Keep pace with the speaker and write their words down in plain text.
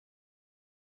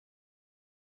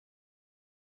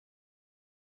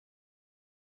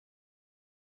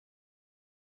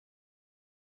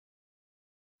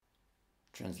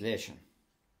translation.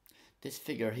 This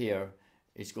figure here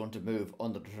is going to move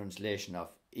under the translation of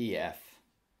EF.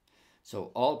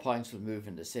 So all points will move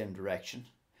in the same direction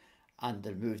and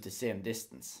they'll move the same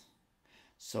distance.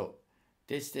 So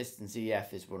this distance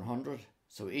EF is 100,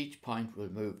 so each point will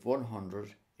move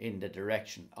 100 in the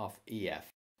direction of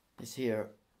EF. This here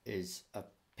is a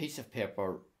piece of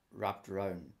paper wrapped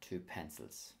around two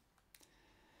pencils.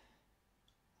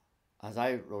 As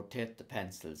I rotate the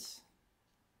pencils,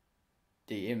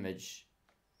 the image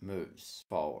moves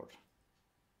forward,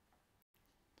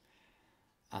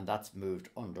 and that's moved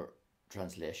under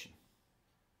translation.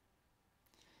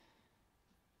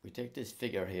 We take this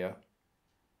figure here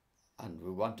and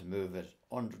we want to move it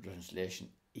under translation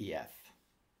EF.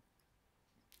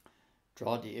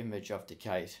 Draw the image of the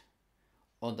kite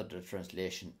under the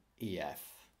translation EF.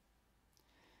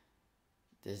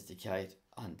 This is the kite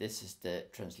and this is the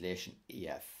translation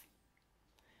EF.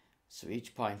 So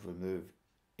each point will move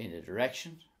in the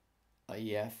direction of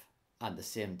EF and the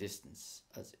same distance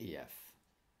as EF.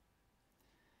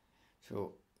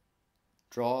 So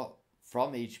draw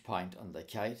from each point on the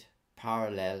kite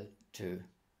parallel to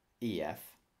EF.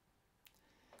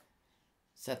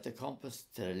 Set the compass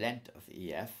to the length of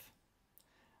EF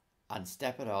and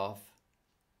step it off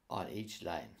on each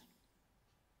line.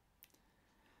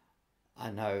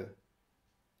 And now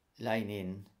line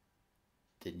in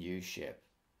the new shape.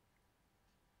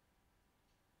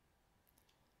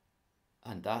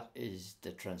 And that is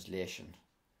the translation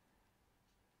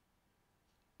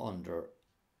under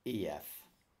EF.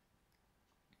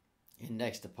 In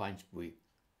next the points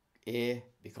A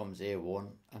becomes A1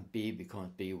 and B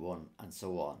becomes B1 and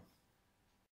so on.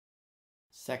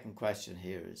 Second question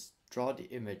here is draw the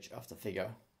image of the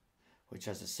figure which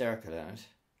has a circle in it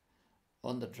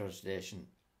under translation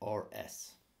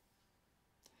RS.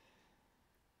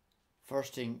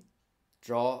 First thing,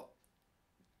 draw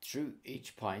through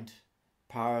each point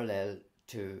parallel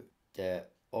to the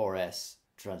RS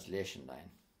translation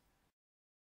line.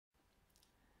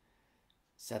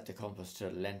 Set the compass to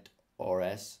the length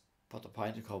RS, put the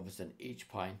pointer compass in each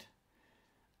point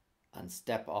and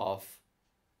step off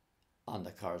on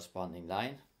the corresponding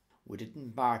line. We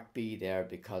didn't mark B there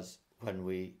because when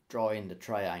we draw in the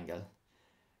triangle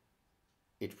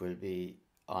it will be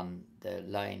on the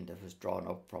line that was drawn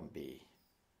up from B.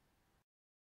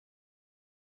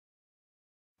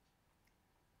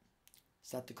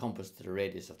 Set the compass to the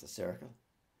radius of the circle,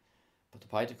 put the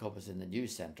pointer compass in the new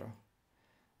centre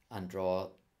and draw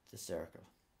the circle.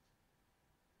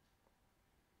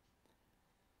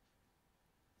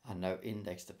 And now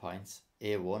index the points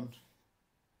A1,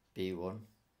 B1,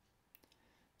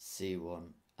 C1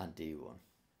 and D1.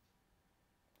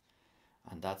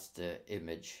 And that's the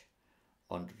image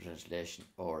under translation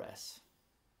RS.